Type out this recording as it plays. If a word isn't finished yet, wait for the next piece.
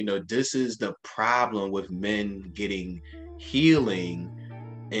This is the problem with men getting healing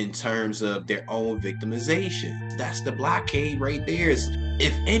in terms of their own victimization. That's the blockade right there. Is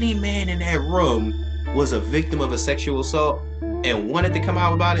if any man in that room was a victim of a sexual assault and wanted to come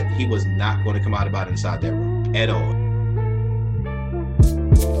out about it, he was not going to come out about it inside that room at all.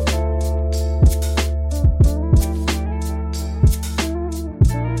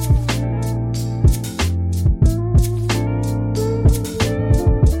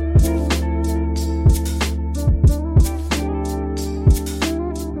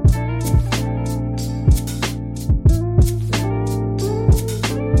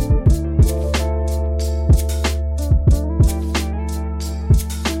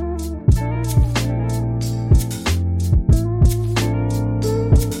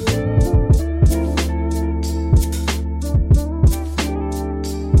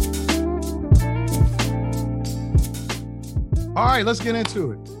 All right, let's get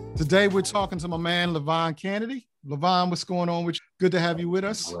into it. Today, we're talking to my man, Levone Cannady. Levone, what's going on with you? Good to have you with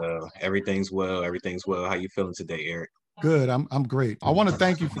us. Well, everything's well. How you feeling today, Eric? Good. I'm great. I want to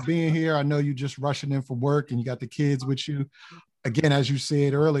thank you for being here. I know you're just rushing in from work and you got the kids with you. Again, as you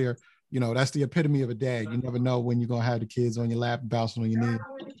said earlier, that's the epitome of a dad. You never know when you're going to have the kids on your lap and bouncing on your knee.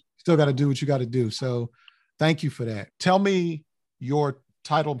 Still got to do what you got to do. So thank you for that. Tell me your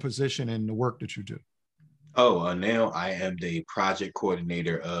title and position in the work that you do. Now I am the project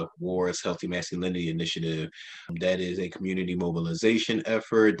coordinator of WOAR's Healthy Masculinity Initiative. That is a community mobilization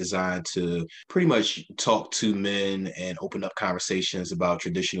effort designed to pretty much talk to men and open up conversations about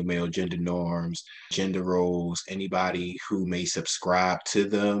traditional male gender norms, gender roles, anybody who may subscribe to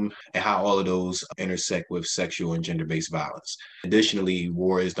them, and how all of those intersect with sexual and gender-based violence. Additionally,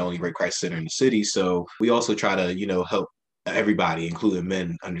 WOAR is the only rape crisis center in the city, so we also try to, help everybody, including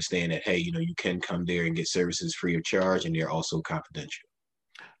men, understand that, hey, you can come there and get services free of charge, and they're also confidential.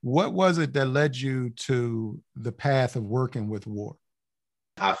 What was it that led you to the path of working with WOAR?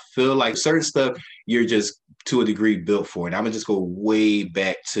 I feel like certain stuff you're just to a degree built for. And I'm gonna just go way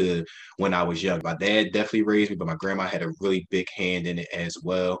back to when I was young. My dad definitely raised me, but my grandma had a really big hand in it as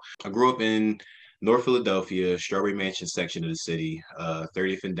well. I grew up in North Philadelphia, Strawberry Mansion section of the city,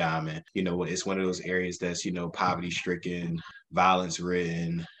 30th and Diamond. It's one of those areas that's, poverty stricken, violence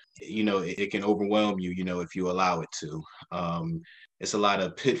ridden. It can overwhelm you, if you allow it to. It's a lot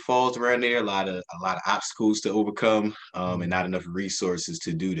of pitfalls around there, a lot of obstacles to overcome, and not enough resources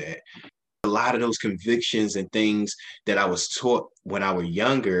to do that. A lot of those convictions and things that I was taught when I was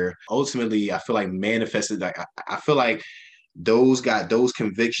younger, ultimately, I feel like manifested. Like I feel like those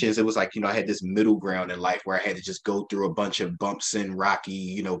convictions. It was like, I had this middle ground in life where I had to just go through a bunch of bumps and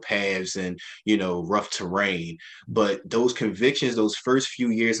rocky, paths and, rough terrain. But those convictions, those first few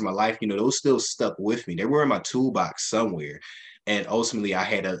years of my life, those still stuck with me. They were in my toolbox somewhere. And ultimately, I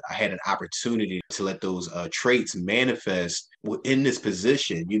had an opportunity to let those traits manifest in this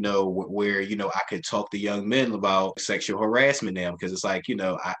position, where, I could talk to young men about sexual harassment now, because it's like,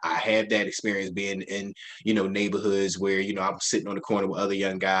 I had that experience being in, neighborhoods where, I'm sitting on the corner with other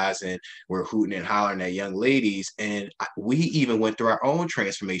young guys and we're hooting and hollering at young ladies. And we even went through our own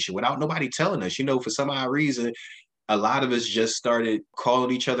transformation without nobody telling us, for some odd reason. A lot of us just started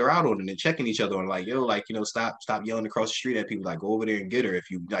calling each other out on it and checking each other on, like, stop yelling across the street at people. Like, go over there and get her.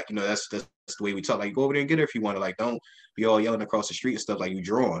 If you like, that's the way we talk. Like, go over there and get her if you want to. Like, don't be all yelling across the street and stuff like you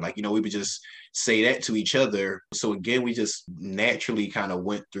drawing. Like, we would just say that to each other. So again, we just naturally kind of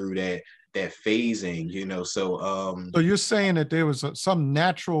went through that phasing, So you're saying that there was some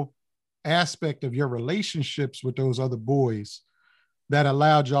natural aspect of your relationships with those other boys that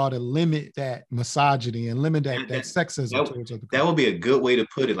allowed y'all to limit that misogyny and limit that sexism towards other people. That would be a good way to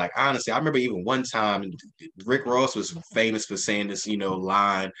put it. Like, honestly, I remember even one time Rick Ross was famous for saying this,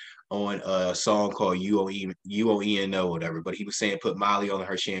 line on a song called UOENO, whatever. But he was saying, put Molly on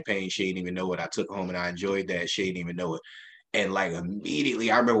her champagne. She didn't even know it. I took it home and I enjoyed that. She didn't even know it. And like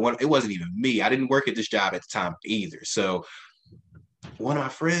immediately, I remember it wasn't even me. I didn't work at this job at the time either. So one of my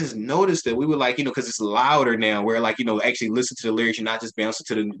friends noticed that we were like, because it's louder now. We're like, actually listen to the lyrics. You're not just bouncing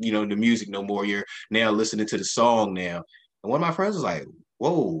to the, the music no more. You're now listening to the song now. And one of my friends was like,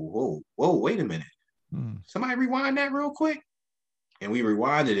 whoa, wait a minute. Somebody rewind that real quick. And we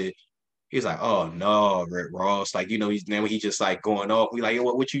rewinded it. He's like, oh no, Rick Ross. Like, he's just like going off. We like, yo,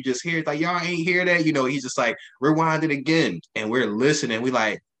 what you just hear? It's like, y'all ain't hear that. He's just like, rewind it again. And we're listening. We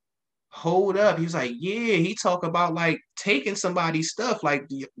like, hold up. He was like, yeah, he talk about like taking somebody's stuff. Like,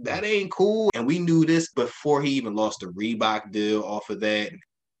 that ain't cool. And we knew this before he even lost the Reebok deal off of that.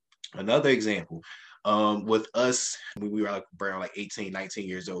 Another example, with us, we were like around like 18, 19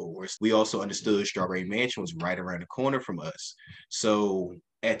 years old. We also understood Strawberry Mansion was right around the corner from us. So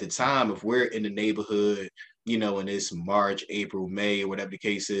at the time, if we're in the neighborhood, and it's March, April, May, or whatever the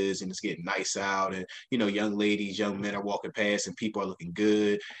case is, and it's getting nice out, and young ladies, young men are walking past, and people are looking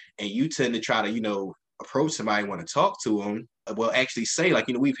good, and you tend to try to, approach somebody, want to talk to them. Well, actually say, like,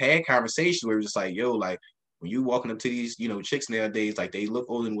 we've had conversations where we're just like, yo, like, when you walking up to these, chicks nowadays, like, they look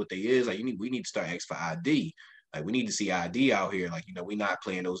older than what they is. Like, we need to start asking for ID. Like, we need to see ID out here. Like, we're not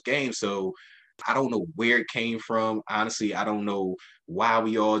playing those games. So I don't know where it came from. Honestly, I don't know why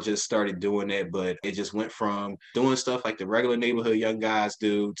we all just started doing that, but it just went from doing stuff like the regular neighborhood young guys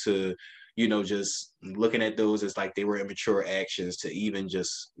do to, just looking at those as like they were immature actions to even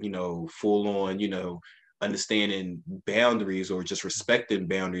just, full on, understanding boundaries or just respecting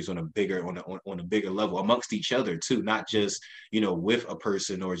boundaries on a bigger on a bigger level amongst each other too, not just with a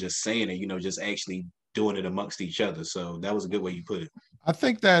person or just saying it, just actually doing it amongst each other. So that was a good way you put it. I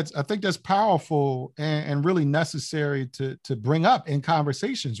think that's powerful and really necessary to bring up in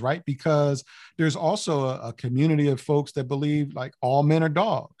conversations, right? Because there's also a community of folks that believe like all men are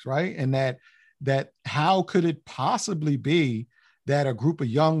dogs, right? And that how could it possibly be that a group of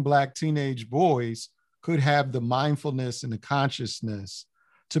young Black teenage boys could have the mindfulness and the consciousness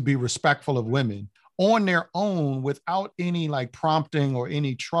to be respectful of women on their own without any like prompting or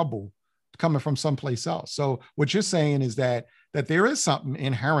any trouble coming from someplace else. So what you're saying is that there is something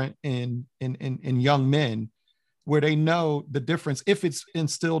inherent in young men where they know the difference if it's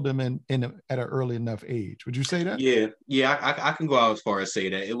instilled them at an early enough age. Would you say that? Yeah, I can go out as far as say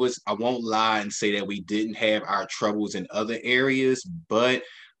that. It was, I won't lie and say that we didn't have our troubles in other areas, but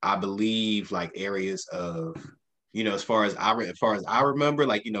I believe like areas of, as far as I remember,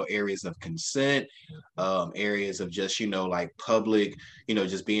 like, areas of consent, areas of just, like public,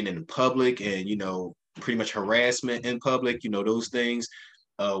 just being in the public and, pretty much harassment in public, those things,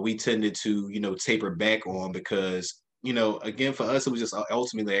 we tended to, taper back on because, again, for us, it was just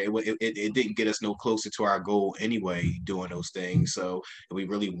ultimately, it didn't get us no closer to our goal anyway, doing those things. So if we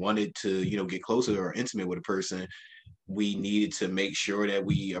really wanted to, get closer or intimate with a person, we needed to make sure that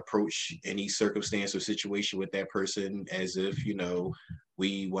we approach any circumstance or situation with that person as if,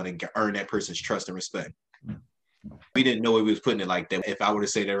 we want to earn that person's trust and respect. We didn't know we was putting it like that. If I were to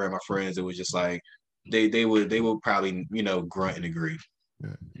say that around my friends, it was just like, they would probably, grunt and agree.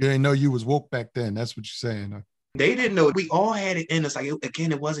 Yeah. You didn't know you was woke back then. That's what you're saying. Huh? They didn't know. We all had it in us. Like,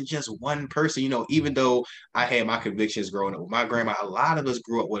 again, it wasn't just one person. Even though I had my convictions growing up with my grandma, a lot of us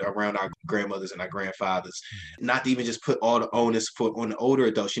grew up around our grandmothers and our grandfathers. Not to even just put all the onus on the older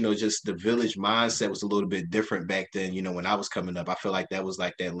adults. Just the village mindset was a little bit different back then. When I was coming up, I feel like that was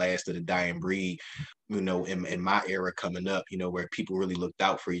like that last of the dying breed. In my era coming up, where people really looked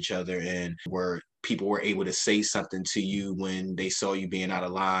out for each other and where people were able to say something to you when they saw you being out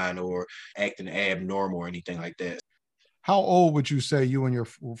of line or acting abnormal or anything like that. How old would you say you and your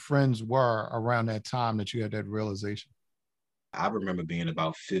friends were around that time that you had that realization? I remember being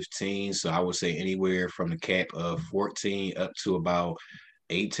about 15. So I would say anywhere from the cap of 14 up to about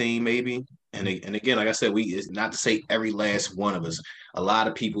 18 maybe. And again, like I said, it's not to say every last one of us. A lot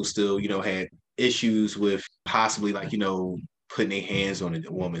of people still, had issues with possibly like, putting their hands on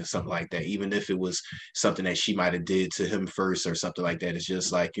a woman, something like that, even if it was something that she might have did to him first or something like that. It's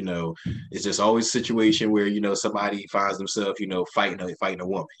just like, it's just always a situation where, somebody finds themselves, fighting a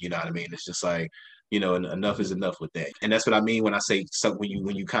woman, you know what I mean? It's just like, enough is enough with that. And that's what I mean when I say something,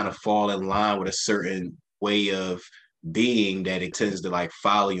 when you kind of fall in line with a certain way of being, that it tends to like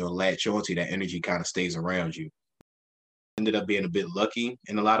follow you and latch onto, that energy kind of stays around you. Ended up being a bit lucky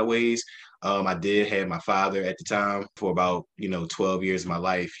in a lot of ways. I did have my father at the time for about 12 years of my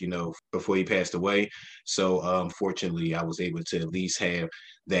life, before he passed away. So fortunately, I was able to at least have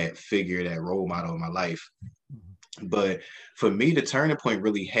that figure, that role model in my life. But for me, the turning point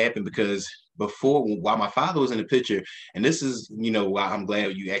really happened because while my father was in the picture, and this is, why I'm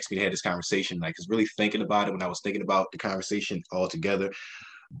glad you asked me to have this conversation, like, because really thinking about it, when I was thinking about the conversation altogether,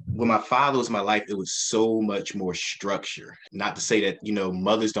 when my father was in my life, it was so much more structure. Not to say that,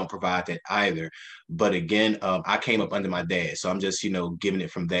 mothers don't provide that either. But again, I came up under my dad. So I'm just, giving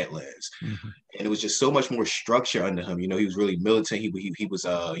it from that lens. Mm-hmm. And it was just so much more structure under him. He was really militant. He was, he was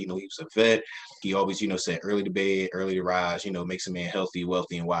a vet. He always, said early to bed, early to rise, makes a man healthy,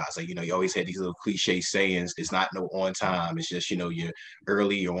 wealthy, and wise. Like, he always had these little cliche sayings. It's not no on time. It's just, you're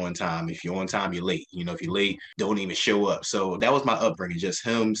early, you're on time. If you're on time, you're late. If you're late, don't even show up. So that was my upbringing, just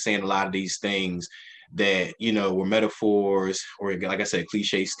him saying a lot of these things that, were metaphors or, like I said,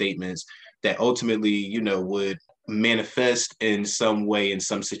 cliche statements that ultimately, would manifest in some way, in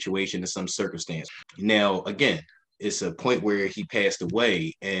some situation, in some circumstance. Now, again, it's a point where he passed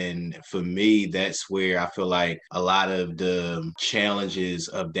away. And for me, that's where I feel like a lot of the challenges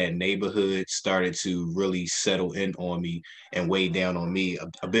of that neighborhood started to really settle in on me and weigh down on me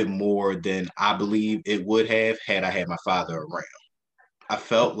a bit more than I believe it would have had I had my father around. I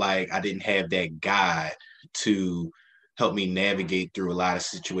felt like I didn't have that guide to help me navigate through a lot of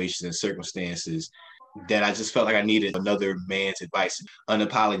situations and circumstances that I just felt like I needed another man's advice,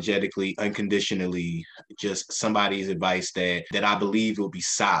 unapologetically, unconditionally, just somebody's advice that I believe will be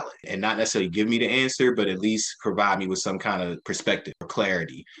solid and not necessarily give me the answer, but at least provide me with some kind of perspective or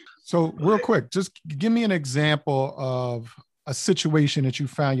clarity. So real quick, just give me an example of a situation that you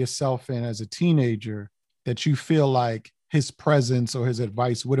found yourself in as a teenager that you feel like his presence or his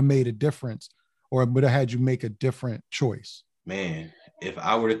advice would have made a difference or would have had you make a different choice. Man, if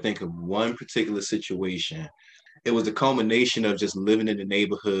I were to think of one particular situation, it was the culmination of just living in the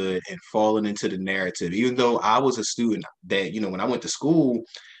neighborhood and falling into the narrative. Even though I was a student that, when I went to school,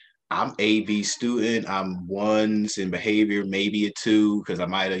 I'm A/B student. I'm ones in behavior, maybe a two, because I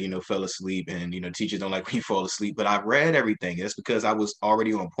might have, fell asleep and, teachers don't like when you fall asleep, but I read everything. That's because I was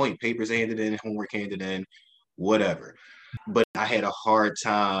already on point. Papers handed in, homework handed in, whatever. But I had a hard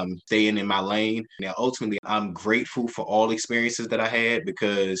time staying in my lane. Now, ultimately, I'm grateful for all experiences that I had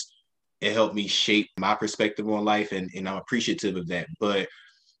because it helped me shape my perspective on life, and I'm appreciative of that. But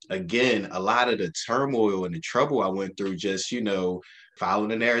again, a lot of the turmoil and the trouble I went through just, following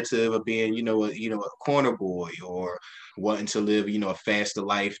the narrative of being, a corner boy or wanting to live, a faster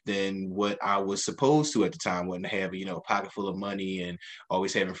life than what I was supposed to at the time, wanting to have, a pocket full of money and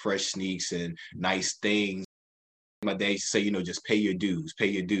always having fresh sneaks and nice things. My dad used to say, just pay your dues, pay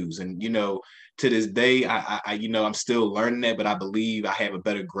your dues. And, to this day, I'm still learning that, but I believe I have a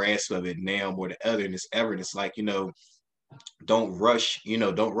better grasp of it now more than ever. And it's ever. And it's like, don't rush,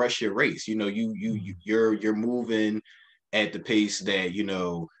 don't rush your race. You're moving at the pace that,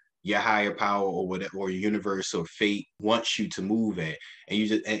 your higher power or whatever, or your universe or fate wants you to move at. And you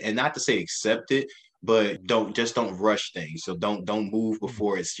just, and not to say accept it, but don't rush things. So don't move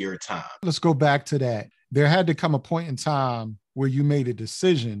before it's your time. Let's go back to that. There had to come a point in time where you made a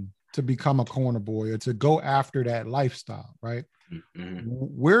decision to become a corner boy or to go after that lifestyle, right? Mm-hmm.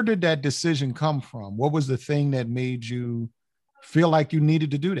 Where did that decision come from? What was the thing that made you feel like you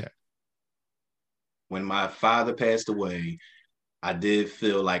needed to do that? When my father passed away, I did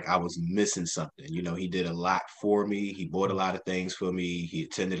feel like I was missing something. He did a lot for me. He bought a lot of things for me. He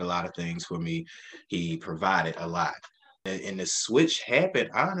attended a lot of things for me. He provided a lot. And the switch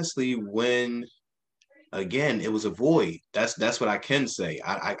happened, honestly, when, again, it was a void. That's what I can say.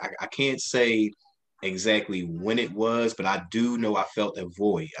 I can't say exactly when it was, but I do know I felt a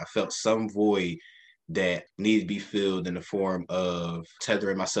void. I felt some void that needed to be filled in the form of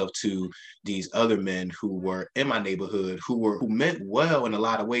tethering myself to these other men who were in my neighborhood, who meant well in a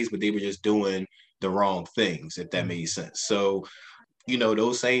lot of ways, but they were just doing the wrong things, if that made sense. So,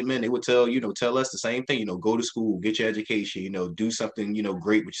 those same men, they would tell us the same thing, go to school, get your education, do something,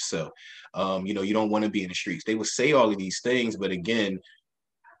 great with yourself. You don't want to be in the streets. They would say all of these things, but again,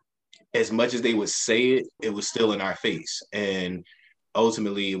 as much as they would say it, it was still in our face. And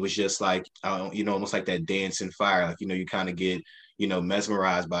ultimately it was just like, almost like that dancing fire. Like, you kind of get,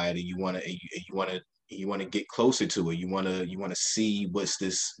 mesmerized by it, and you want to get closer to it. You want to see what's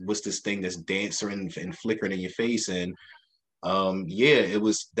this thing that's dancing and flickering in your face. And it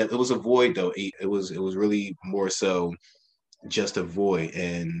was a void though. It was really more so just a void.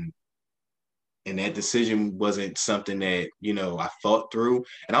 And that decision wasn't something that, I thought through.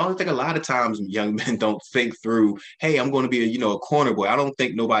 And I don't think a lot of times young men don't think through, hey, I'm going to be a corner boy. I don't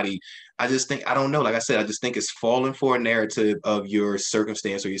think I just think, I don't know. Like I said, I just think it's falling for a narrative of your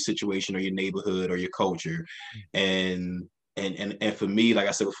circumstance or your situation or your neighborhood or your culture. And for me, like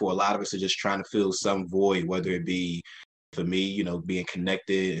I said before, a lot of us are just trying to fill some void, whether it be, for me, being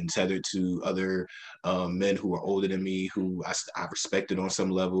connected and tethered to other men who are older than me, who I respected on some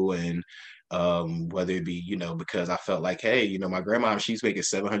level. And whether it be, because I felt like, hey, my grandma, she's making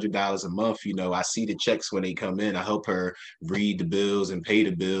 $700 a month. I see the checks when they come in. I help her read the bills and pay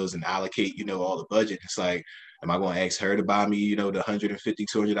the bills and allocate, all the budget. It's like, am I going to ask her to buy me, the $150,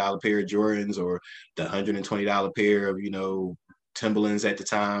 $200 pair of Jordans or the $120 pair of, Timberlands at the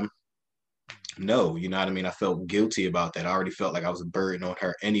time? No, you know what I mean? I felt guilty about that. I already felt like I was a burden on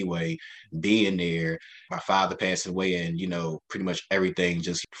her anyway, being there, my father passing away, and, pretty much everything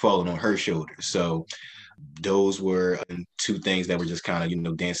just falling on her shoulders. So those were two things that were just kind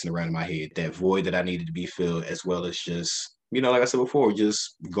of, dancing around in my head, that void that I needed to be filled, as well as just, like I said before,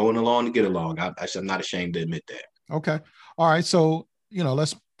 just going along to get along. I'm not ashamed to admit that. Okay. All right. So,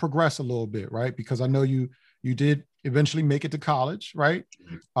 let's progress a little bit, right? Because I know you did eventually make it to college, right?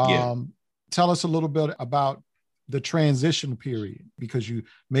 Yeah. Tell us a little bit about the transition period, because you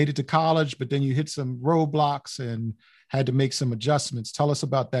made it to college, but then you hit some roadblocks and had to make some adjustments. Tell us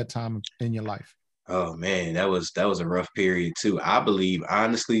about that time in your life. Oh man, that was a rough period too. I believe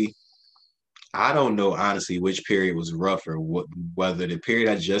honestly, I don't know honestly which period was rougher, whether the period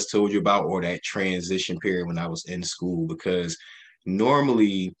I just told you about or that transition period when I was in school. Because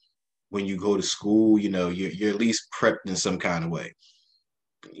normally when you go to school, you're at least prepped in some kind of way.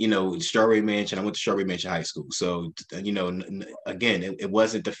 Strawberry Mansion, I went to Strawberry Mansion High School. So, again, it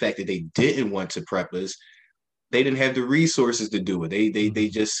wasn't the fact that they didn't want to prep us. They didn't have the resources to do it. They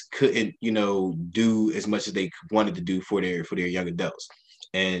just couldn't, do as much as they wanted to do for their young adults.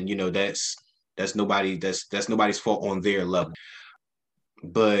 And, that's nobody's fault on their level.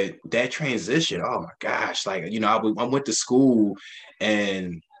 But that transition, oh my gosh, like, I went to school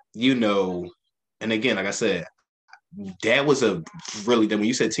and, you know, and again, like I said, that was a really, then when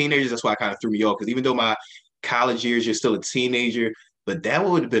you said teenagers, that's why I kind of threw me off. Because even though my college years, you're still a teenager, but that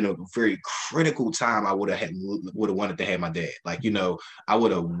would have been a very critical time. I would have wanted to have my dad. Like, I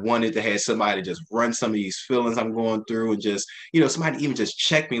would have wanted to have somebody to just run some of these feelings I'm going through and just, somebody even just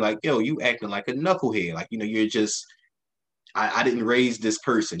check me like, yo, you acting like a knucklehead. Like, you're just, I didn't raise this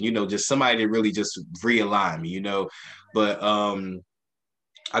person, just somebody to really just realign me, But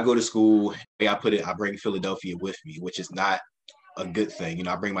I go to school, I bring Philadelphia with me, which is not a good thing.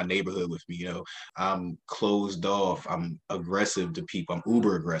 I bring my neighborhood with me, I'm closed off, I'm aggressive to people, I'm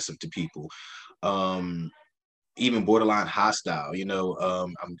uber aggressive to people. Even borderline hostile,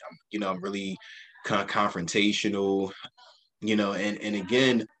 I'm really confrontational, and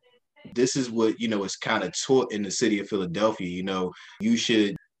again, this is what is kind of taught in the city of Philadelphia. You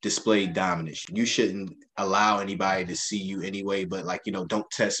should display dominance. You shouldn't allow anybody to see you anyway, but like,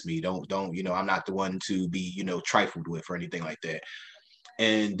 don't test me. Don't, I'm not the one to be, trifled with or anything like that.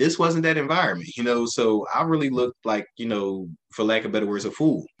 And this wasn't that environment, so I really looked like, for lack of better words, a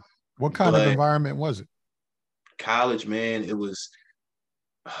fool. What kind of But environment was it? college, man, it was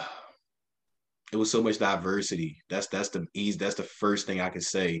so much diversity. That's the first thing I could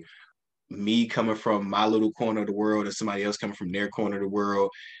say. Me coming from my little corner of the world and somebody else coming from their corner of the world,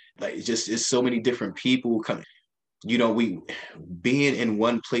 like it's so many different people coming. We being in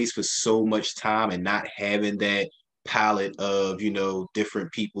one place for so much time and not having that palette of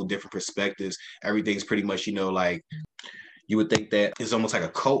different people, different perspectives. Everything's pretty much like you would think that it's almost like a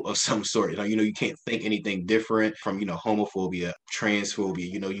cult of some sort. You can't think anything different from, homophobia,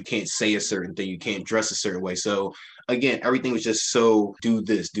 transphobia. You can't say a certain thing. You can't dress a certain way. So again, everything was just so do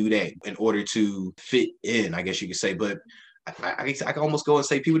this, do that in order to fit in, I guess you could say. But I guess I can almost go and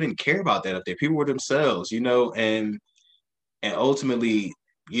say people didn't care about that up there. People were themselves, and ultimately,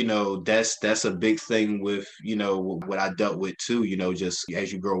 that's a big thing with, what I dealt with too, just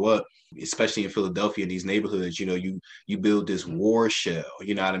as you grow up, especially in Philadelphia, in these neighborhoods, you build this war shell,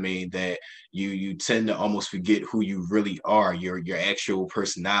 you know what I mean, that you tend to almost forget who you really are, your actual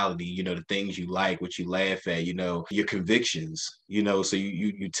personality, the things you like, what you laugh at, your convictions, so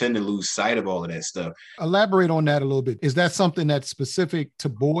you tend to lose sight of all of that stuff. Elaborate on that a little bit. Is that something that's specific to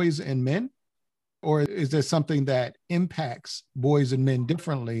boys and men? Or is there something that impacts boys and men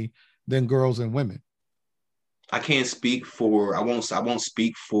differently than girls and women? I can't speak for, I won't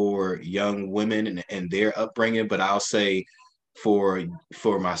speak for young women and their upbringing, but I'll say for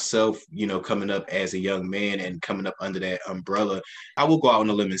myself, coming up as a young man and coming up under that umbrella, I will go out on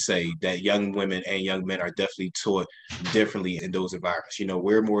a limb and say that young women and young men are definitely taught differently in those environments.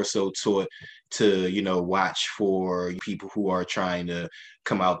 We're more so taught to, watch for people who are trying to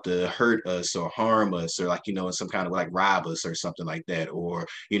come out to hurt us or harm us or like, in some kind of like rob us or something like that. Or,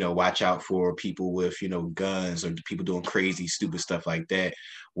 watch out for people with, guns or people doing crazy, stupid stuff like that.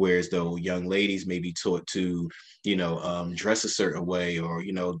 Whereas though young ladies may be taught to, dress a certain way or,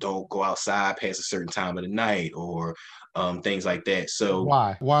 don't go outside past a certain time of the night or things like that. So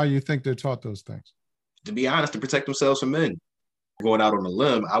why you think they're taught those things? To be honest, to protect themselves from men. Going out on a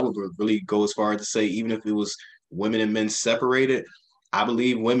limb, I would really go as far as to say, even if it was women and men separated, I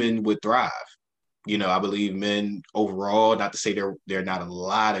believe women would thrive. I believe men overall, not to say there are not a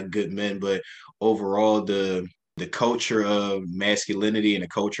lot of good men, but overall the culture of masculinity and the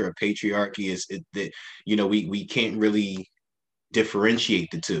culture of patriarchy is that we can't really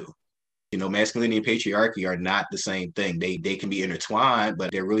differentiate the two. Masculinity and patriarchy are not the same thing. They can be intertwined,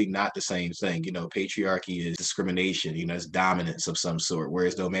 but they're really not the same thing. Patriarchy is discrimination, it's dominance of some sort.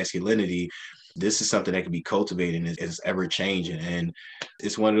 Whereas though masculinity, this is something that can be cultivated and is ever changing. And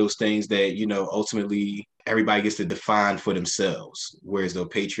it's one of those things that, ultimately everybody gets to define for themselves. Whereas though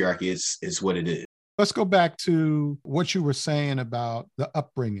patriarchy is what it is. Let's go back to what you were saying about the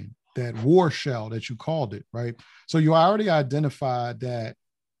upbringing, that war shell that you called it, right? So you already identified that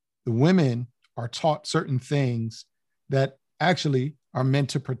the women are taught certain things that actually are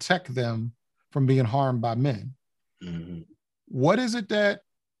meant to protect them from being harmed by men. Mm-hmm. What is it that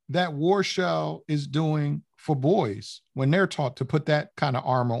war shell is doing for boys when they're taught to put that kind of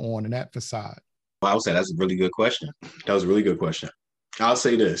armor on and that facade? Well, I would say that's a really good question. That was a really good question. I'll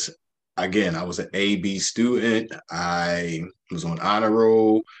say this. Again, I was an A-B student. I was on honor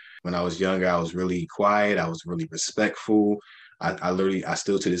roll. When I was younger, I was really quiet. I was really respectful. I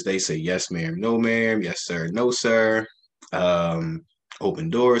still to this day say yes, ma'am, no, ma'am, yes, sir, no, sir. Open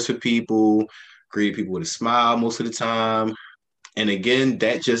doors for people, greet people with a smile most of the time. And again,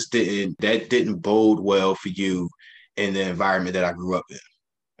 that didn't bode well for you in the environment that I grew up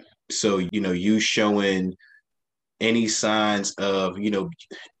in. So, you showing any signs of,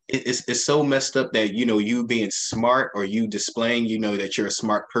 it's so messed up that, you being smart or you displaying, that you're a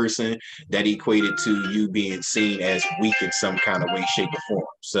smart person, that equated to you being seen as weak in some kind of way, shape, or form.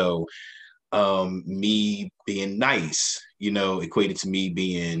 So me being nice, equated to me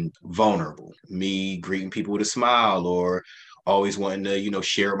being vulnerable, me greeting people with a smile or always wanting to,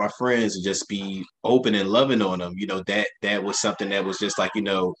 share with my friends and just be open and loving on them. That was something that was just like,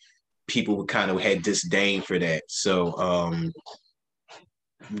 people kind of had disdain for that. So,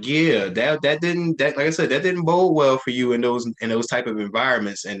 yeah, that like I said, that didn't bode well for you in those type of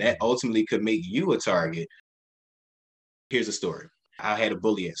environments, and that ultimately could make you a target. Here's a story. I had a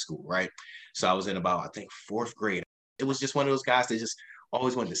bully at school, right? So I was in about, I think, 4th grade. It was just one of those guys that just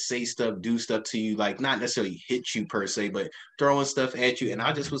always wanted to say stuff, do stuff to you, like not necessarily hit you per se, but throwing stuff at you. And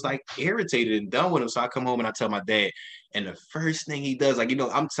I just was like irritated and done with him. So I come home and I tell my dad, and the first thing he does, like,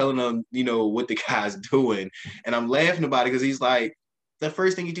 I'm telling him, what the guy's doing. And I'm laughing about it because he's like, the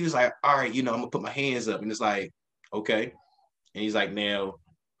first thing he do is like, all right, I'm gonna put my hands up. And it's like, okay. And he's like, now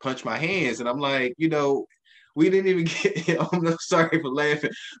punch my hands. And I'm like, we didn't even get, I'm sorry for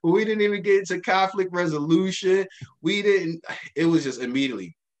laughing, but we didn't even get into conflict resolution. It was just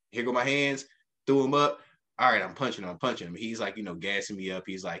immediately, here go my hands, threw them up. All right, I'm punching him. He's like, gassing me up.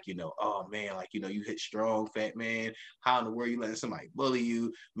 He's like, oh man, like, you hit strong, fat man. How in the world you letting somebody bully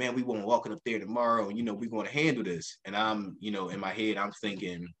you? Man, we won't walking up there tomorrow and, we're going to handle this. And I'm, in my head, I'm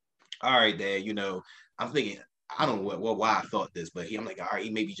thinking, all right, Dad, I'm thinking, I don't know why I thought this, but I'm like, all right,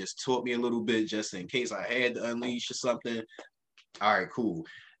 he maybe just taught me a little bit just in case I had to unleash or something. All right, cool.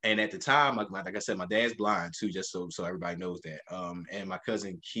 And at the time, like I said, my dad's blind too, just so everybody knows that. And my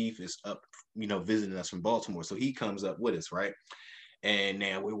cousin Keith is up, visiting us from Baltimore. So he comes up with us, right? And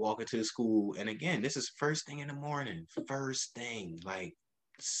now we're walking to the school. And again, this is first thing in the morning. First thing, like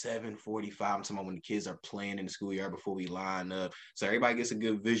 7:45. I'm talking about when the kids are playing in the schoolyard before we line up. So everybody gets a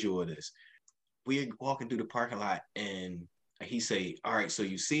good visual of this. We're walking through the parking lot and he say, all right, so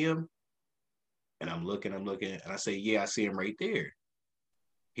you see him? And I'm looking, and I say, yeah, I see him right there.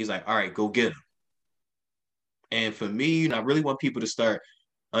 He's like, all right, go get him. And for me, I really want people to start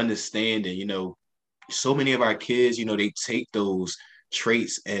understanding, so many of our kids, they take those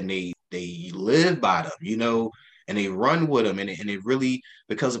traits and they live by them, and they run with them, and it really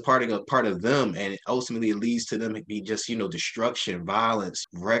becomes a part of them, and ultimately it leads to them be just destruction, violence,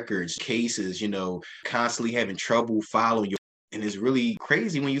 records, cases, constantly having trouble following you. And it's really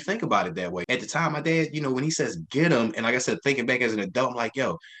crazy when you think about it that way. At the time, my dad, when he says get him, and like I said, thinking back as an adult, I'm like,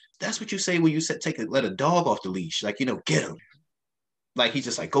 yo, that's what you say when you said let a dog off the leash, like, get him. Like, he's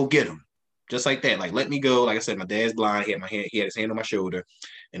just like, go get him. Just like that. Like, let me go. Like I said, my dad's blind. He had his hand on my shoulder,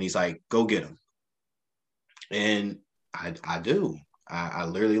 and he's like, go get him. And I do. I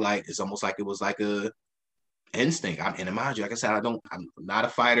literally, like, it's almost like it was like a instinct. And mind you, like I said, I'm not a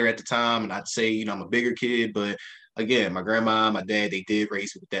fighter at the time, and I'd say, I'm a bigger kid, but again, my grandma, my dad, they did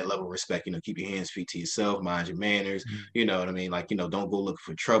raise me with that level of respect. Keep your hands, feet to yourself, mind your manners. You know what I mean? Like, don't go looking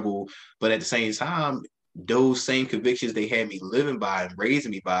for trouble. But at the same time, those same convictions they had me living by and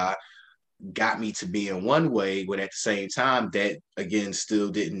raising me by got me to be in one way, but at the same time, that again still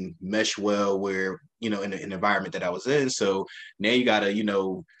didn't mesh well where, in an environment that I was in. So now you gotta,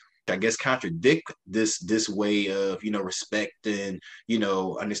 I guess contradict this way of, respect and,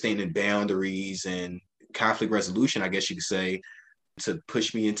 understanding boundaries and conflict resolution, I guess you could say, to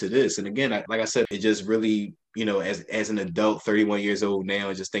push me into this. And again, like I said, it just really, as an adult, 31 years old now,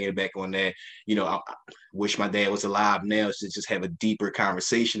 and just thinking back on that, I wish my dad was alive now to just have a deeper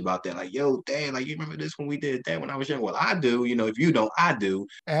conversation about that. Like, yo, Dad, like, you remember this when we did that when I was young? Well, I do. If you don't, I do.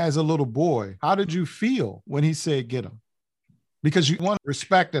 As a little boy, how did you feel when he said get him? Because you want to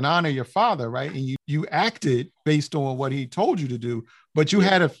respect and honor your father, right? And you acted based on what he told you to do, but you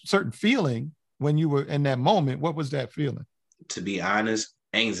had a certain feeling when you were in that moment? What was that feeling? To be honest,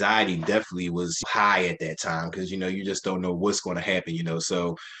 anxiety definitely was high at that time because, you just don't know what's going to happen,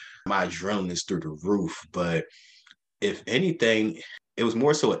 so my adrenaline is through the roof. But if anything, it was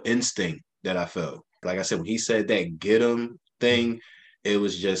more so an instinct that I felt. Like I said, when he said that get him thing, it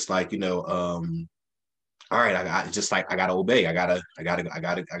was just like, all right, I gotta obey. I gotta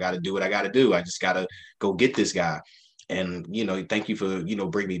do what I gotta do. I just gotta go get this guy. And thank you for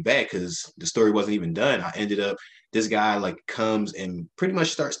bring me back, because the story wasn't even done. I ended up, this guy like comes and pretty much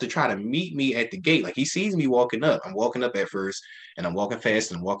starts to try to meet me at the gate. Like he sees me walking up. I'm walking up at first, and I'm walking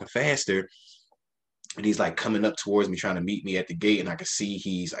fast and I'm walking faster. And he's like coming up towards me, trying to meet me at the gate. And I can see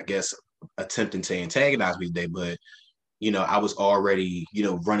he's, I guess, attempting to antagonize me today. But I was already,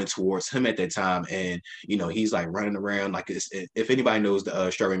 running towards him at that time. And, he's like running around like this. If anybody knows the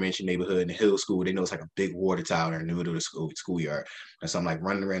Strawberry Mansion neighborhood in the Hill School, they know it's like a big water tower in the middle of the schoolyard. And so I'm like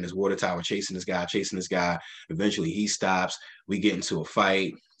running around this water tower, chasing this guy. Eventually he stops. We get into a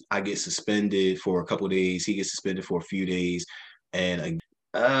fight. I get suspended for a couple of days. He gets suspended for a few days. And,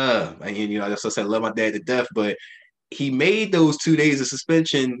 that's what I said, I love my dad to death, but he made those 2 days of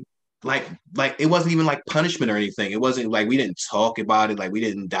suspension like it wasn't even like punishment or anything. It wasn't like we didn't talk about it, like we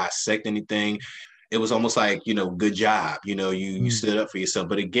didn't dissect anything. It was almost like, good job, you stood up for yourself.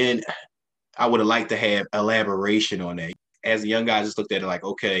 But again, I would have liked to have elaboration on that. As a young guy, I just looked at it like,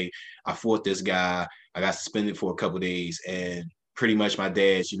 okay, I fought this guy, I got suspended for a couple of days, and pretty much my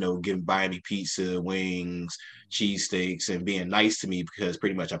dad's, buying me pizza, wings, cheesesteaks, and being nice to me because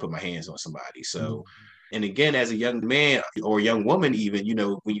pretty much I put my hands on somebody. So, and again, as a young man or a young woman, even,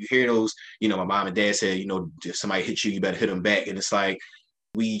 when you hear those, my mom and dad said, if somebody hits you, you better hit them back. And it's like,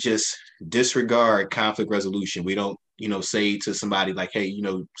 we just disregard conflict resolution. We don't, say to somebody like, hey,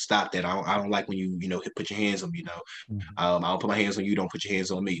 stop that. I don't like when you, put your hands on me, I don't put my hands on you. Don't put your hands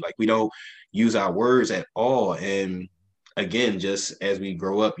on me. Like, we don't use our words at all. And again, just as we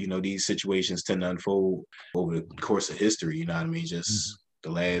grow up, these situations tend to unfold over the course of history. You know what I mean? Just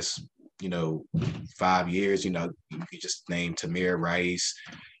the last, 5 years, you just name Tamir Rice,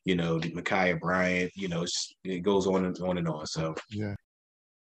 Micaiah Bryant, it goes on and on and on. So, yeah.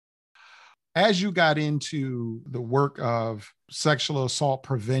 As you got into the work of sexual assault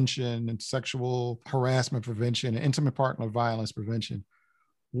prevention and sexual harassment prevention and intimate partner violence prevention,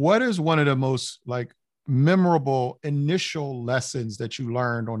 what is one of the most like memorable initial lessons that you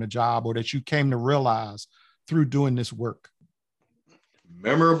learned on the job or that you came to realize through doing this work?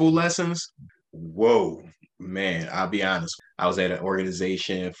 Memorable lessons? Whoa, man, I'll be honest. I was at an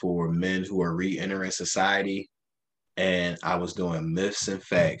organization for men who are re-entering society, and I was doing myths and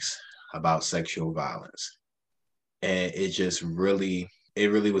facts about sexual violence. And it really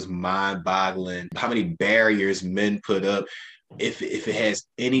was mind-boggling how many barriers men put up if it has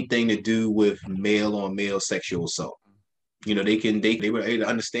anything to do with male on male sexual assault. They were able to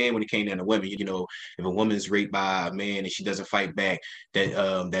understand when it came down to women. If a woman is raped by a man and she doesn't fight back,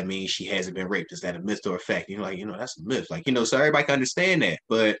 that means she hasn't been raped. Is that a myth or a fact? That's a myth. So everybody can understand that.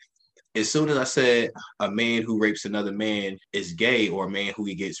 But as soon as I said a man who rapes another man is gay, or a man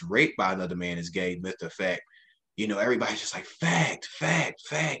who gets raped by another man is gay, myth or fact, everybody's just like, fact.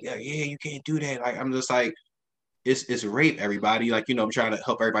 Yeah, you can't do that. Like, I'm just like, it's rape, everybody. Like, I'm trying to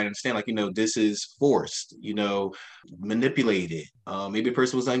help everybody understand, like, this is forced, manipulated. Maybe a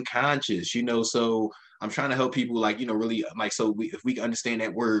person was unconscious, so I'm trying to help people, like, really, like, so if we understand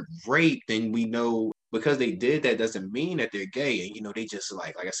that word rape, then we know because they did that doesn't mean that they're gay. And, they just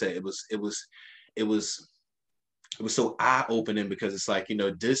like I said, it was so eye-opening because it's like,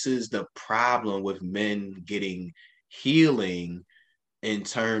 this is the problem with men getting healing in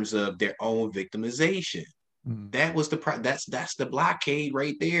terms of their own victimization. That was that's the blockade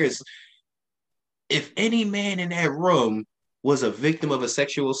right there. Is if any man in that room was a victim of a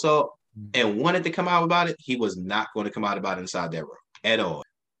sexual assault and wanted to come out about it, he was not going to come out about it inside that room at all.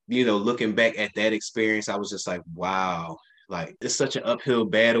 Looking back at that experience, I was just like, wow, like it's such an uphill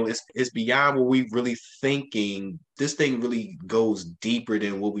battle. It's beyond what we really thinking. This thing really goes deeper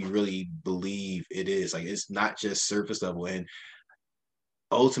than what we really believe it is. Like, it's not just surface level. And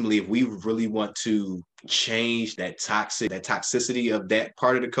ultimately, if we really want to change that toxicity of that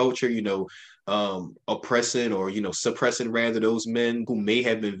part of the culture, oppressing or, suppressing rather those men who may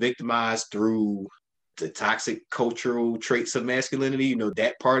have been victimized through the toxic cultural traits of masculinity,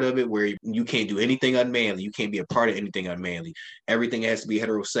 that part of it where you can't do anything unmanly. You can't be a part of anything unmanly. Everything has to be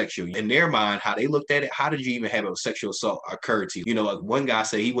heterosexual. In their mind, how they looked at it, how did you even have a sexual assault occur to you? Like one guy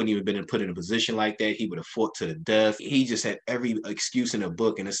said he wouldn't even been put in a position like that. He would have fought to the death. He just had every excuse in the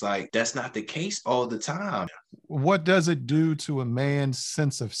book. And it's like, that's not the case all the time. What does it do to a man's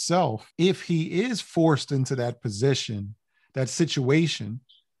sense of self if he is forced into that position, that situation,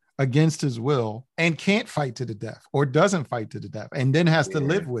 against his will, and can't fight to the death or doesn't fight to the death and then has to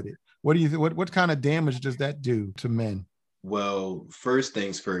live with it? What do you think? What kind of damage does that do to men? Well, first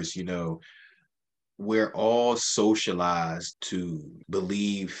things first, we're all socialized to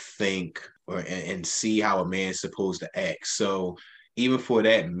believe, think, and see how a man's supposed to act. So even for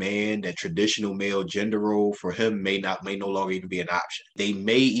that man, that traditional male gender role for him may no longer even be an option. They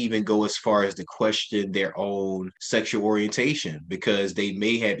may even go as far as to question their own sexual orientation because they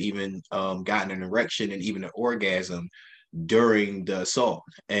may have even gotten an erection and even an orgasm during the assault.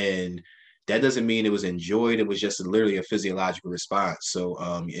 And that doesn't mean it was enjoyed. It was just literally a physiological response. So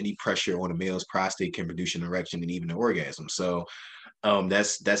any pressure on a male's prostate can produce an erection and even an orgasm. So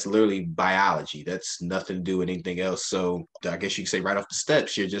that's literally biology. That's nothing to do with anything else. So I guess you could say right off the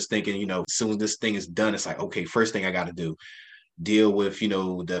steps, you're just thinking, as soon as this thing is done, it's like, okay, first thing I got to do, deal with,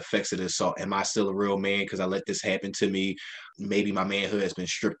 the effects of the assault. Am I still a real man because I let this happen to me? Maybe my manhood has been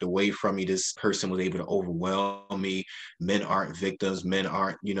stripped away from me. This person was able to overwhelm me. Men aren't victims. Men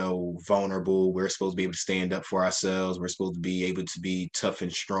aren't, vulnerable. We're supposed to be able to stand up for ourselves. We're supposed to be able to be tough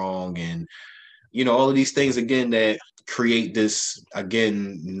and strong and all of these things again that create this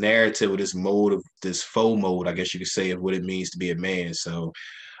again narrative or this mode of this faux mode, I guess you could say, of what it means to be a man. So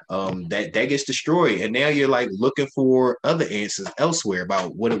that gets destroyed, and now you're like looking for other answers elsewhere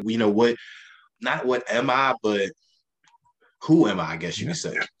about what not what am I, but who am I guess you could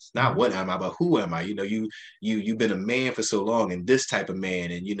say. Not what am I, but who am I? You've been a man for so long, and this type of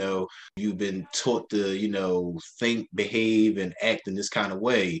man, and you've been taught to think, behave, and act in this kind of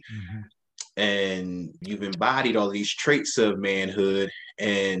way. And you've embodied all these traits of manhood,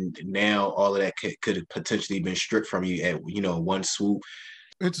 and now all of that could have potentially been stripped from you at one swoop.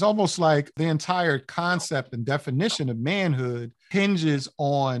 It's almost like the entire concept and definition of manhood hinges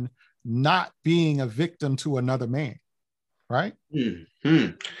on not being a victim to another man, right?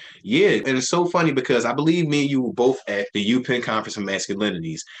 Yeah, and it's so funny because I believe me and you were both at the UPenn Conference of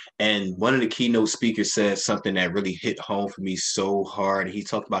Masculinities, and one of the keynote speakers said something that really hit home for me so hard. He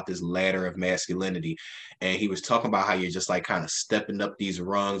talked about this ladder of masculinity, and he was talking about how you're just like kind of stepping up these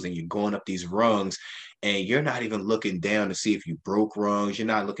rungs, and you're going up these rungs, and you're not even looking down to see if you broke rungs. You're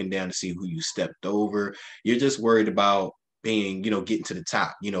not looking down to see who you stepped over. You're just worried about being, getting to the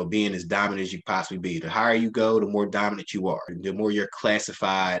top, being as dominant as you possibly be. The higher you go, the more dominant you are. The more you're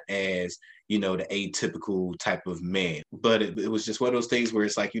classified as, the atypical type of man. But it was just one of those things where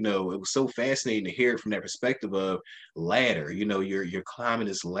it's like, it was so fascinating to hear it from that perspective of ladder. You're climbing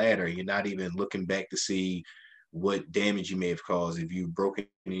this ladder. You're not even looking back to see what damage you may have caused, if you've broken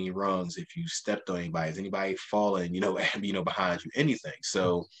any rungs, if you stepped on anybody, is anybody falling, behind you, anything.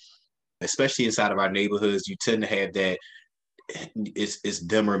 So especially inside of our neighborhoods, you tend to have that it's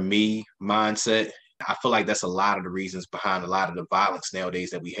them or me mindset. I feel like that's a lot of the reasons behind a lot of the violence nowadays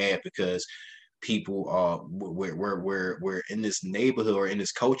that we have, because people are we're in this neighborhood or in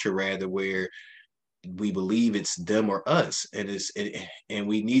this culture rather where we believe it's them or us, and and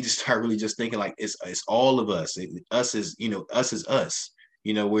we need to start really just thinking like it's all of us. Us is us is us.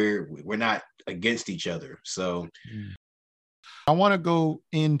 We're not against each other. So. I want to go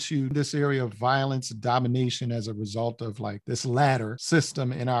into this area of violence, domination as a result of like this ladder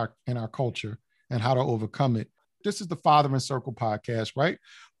system in our culture and how to overcome it. This is the Father and Circle podcast, right?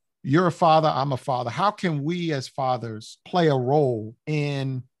 You're a father, I'm a father. How can we as fathers play a role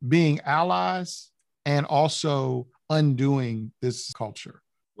in being allies and also undoing this culture?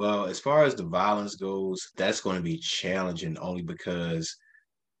 Well, as far as the violence goes, that's going to be challenging only because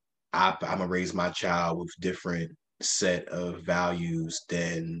I'm going to raise my child with different set of values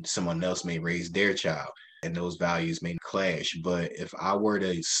than someone else may raise their child, and those values may clash. But if I were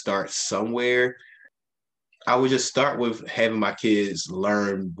to start somewhere, I would just start with having my kids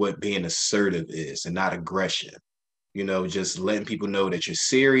learn what being assertive is and not aggression. Just letting people know that you're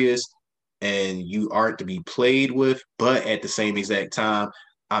serious and you aren't to be played with, but at the same exact time,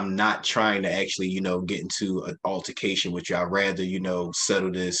 I'm not trying to actually, get into an altercation with you. I'd rather,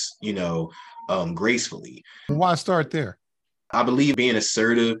 settle this, gracefully. Why start there? I believe being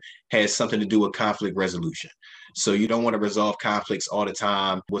assertive has something to do with conflict resolution. So you don't want to resolve conflicts all the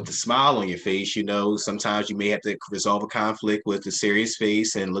time with a smile on your face. Sometimes you may have to resolve a conflict with a serious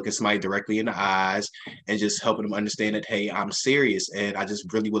face and looking somebody directly in the eyes and just helping them understand that, hey, I'm serious and I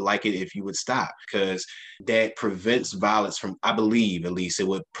just really would like it if you would stop, because that prevents violence from, I believe at least, it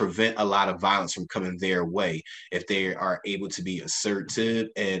would prevent a lot of violence from coming their way if they are able to be assertive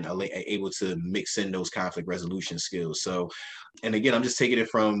and able to mix in those conflict resolution skills. So, and again, I'm just taking it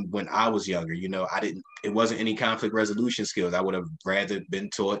from when I was younger. It wasn't any conflict resolution skills. I would have rather been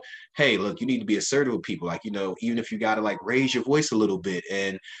taught, hey, look, you need to be assertive with people. Like, even if you got to like raise your voice a little bit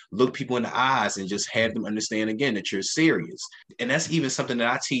and look people in the eyes and just have them understand again that you're serious. And that's even something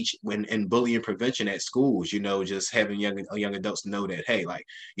that I teach when in bullying prevention at schools, just having young adults know that, hey, like,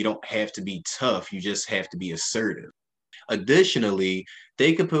 you don't have to be tough. You just have to be assertive. Additionally,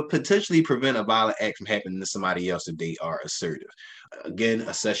 they could potentially prevent a violent act from happening to somebody else if they are assertive. Again,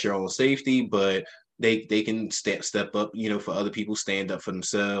 assess your own safety, but they can step up, for other people, stand up for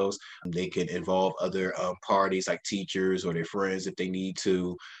themselves. They can involve other parties like teachers or their friends if they need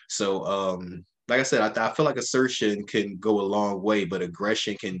to. So, like I said, I feel like assertion can go a long way, but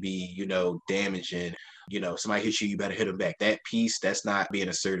aggression can be, damaging. Somebody hits you, you better hit them back. That piece, that's not being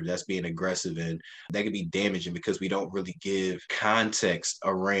assertive, that's being aggressive. And that can be damaging because we don't really give context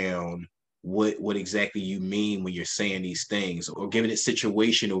around what exactly you mean when you're saying these things, or giving it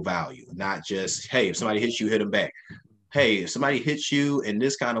situational value, not just, hey, if somebody hits you, hit them back. Hey, if somebody hits you in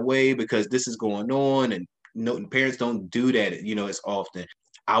this kind of way because this is going on, and parents don't do that, as often.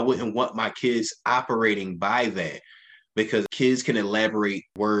 I wouldn't want my kids operating by that, because kids can elaborate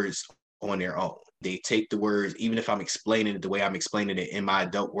words on their own. They take the words, even if I'm explaining it the way I'm explaining it in my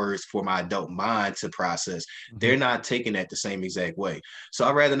adult words for my adult mind to process, they're not taking that the same exact way. So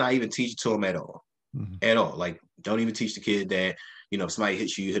I'd rather not even teach it to them at all. At all. Like, don't even teach the kid that, if somebody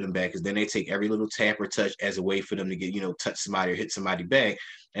hits you, you hit them back, because then they take every little tap or touch as a way for them to get, touch somebody or hit somebody back.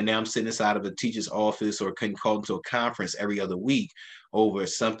 And now I'm sitting inside of a teacher's office or couldn't call them to a conference every other week over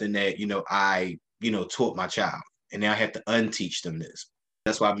something that, I, taught my child. And now I have to unteach them this.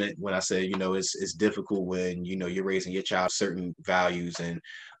 That's what I meant when I said, it's difficult when, you're raising your child certain values, and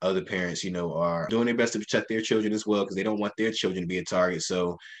other parents, are doing their best to protect their children as well, because they don't want their children to be a target.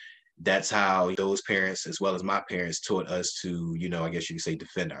 So that's how those parents, as well as my parents, taught us to, I guess you could say,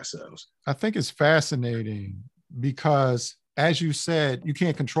 defend ourselves. I think it's fascinating because, as you said, you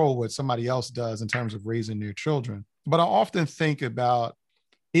can't control what somebody else does in terms of raising their children. But I often think about,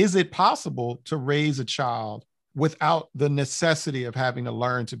 is it possible to raise a child without the necessity of having to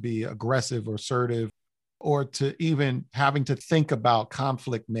learn to be aggressive or assertive, or to even having to think about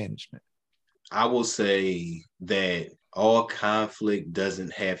conflict management? I will say that all conflict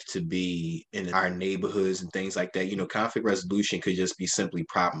doesn't have to be in our neighborhoods and things like that. Conflict resolution could just be simply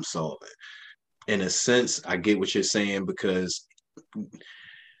problem solving. In a sense, I get what you're saying, because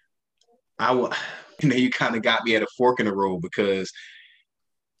you kind of got me at a fork in the road, because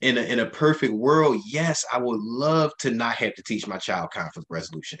in a perfect world, yes, I would love to not have to teach my child conflict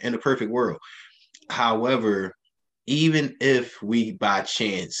resolution in a perfect world. However, even if we by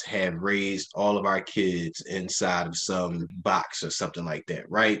chance have raised all of our kids inside of some box or something like that,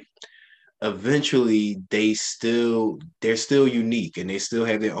 right? Eventually they're still unique, and they still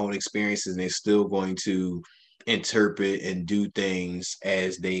have their own experiences, and they're still going to interpret and do things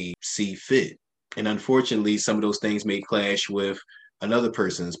as they see fit. And unfortunately, some of those things may clash with another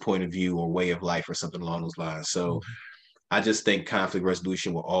person's point of view or way of life or something along those lines. So I just think conflict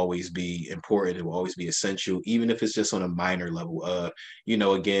resolution will always be important. It will always be essential, even if it's just on a minor level.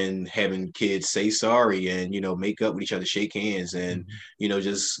 Again, having kids say sorry and, make up with each other, shake hands, and,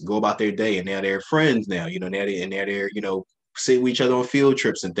 just go about their day. And now they're friends now, now they're, sit with each other on field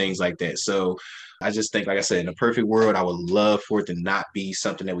trips and things like that. So I just think, like I said, in a perfect world, I would love for it to not be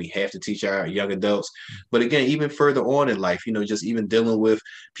something that we have to teach our young adults. But again, even further on in life, just even dealing with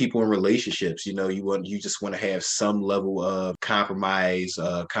people in relationships, you just want to have some level of compromise,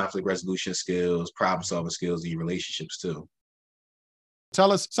 conflict resolution skills, problem solving skills in your relationships too.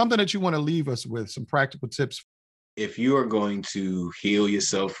 Tell us something that you want to leave us with, some practical tips. If you are going to heal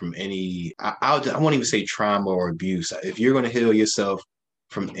yourself from any, I won't even say trauma or abuse. If you're going to heal yourself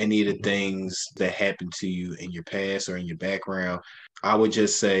from any of the things that happened to you in your past or in your background, I would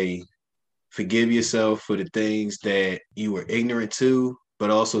just say, forgive yourself for the things that you were ignorant to, but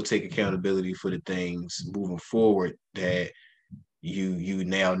also take accountability for the things moving forward that you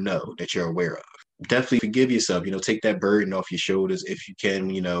now know, that you're aware of. Definitely forgive yourself, take that burden off your shoulders if you can,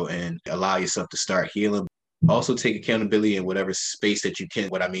 and allow yourself to start healing. Also take accountability in whatever space that you can.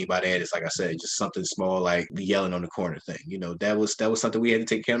 What I mean by that is, like I said, just something small like the yelling on the corner thing. That was something we had to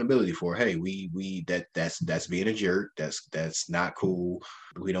take accountability for. Hey, that's being a jerk. That's not cool.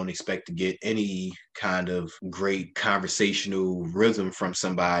 We don't expect to get any kind of great conversational rhythm from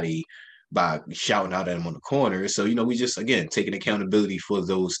somebody by shouting out at them on the corner. So, we just, again, taking accountability for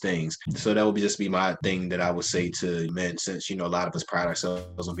those things. So that would just be my thing that I would say to men, since, a lot of us pride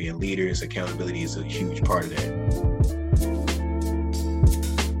ourselves on being leaders. Accountability is a huge part of that.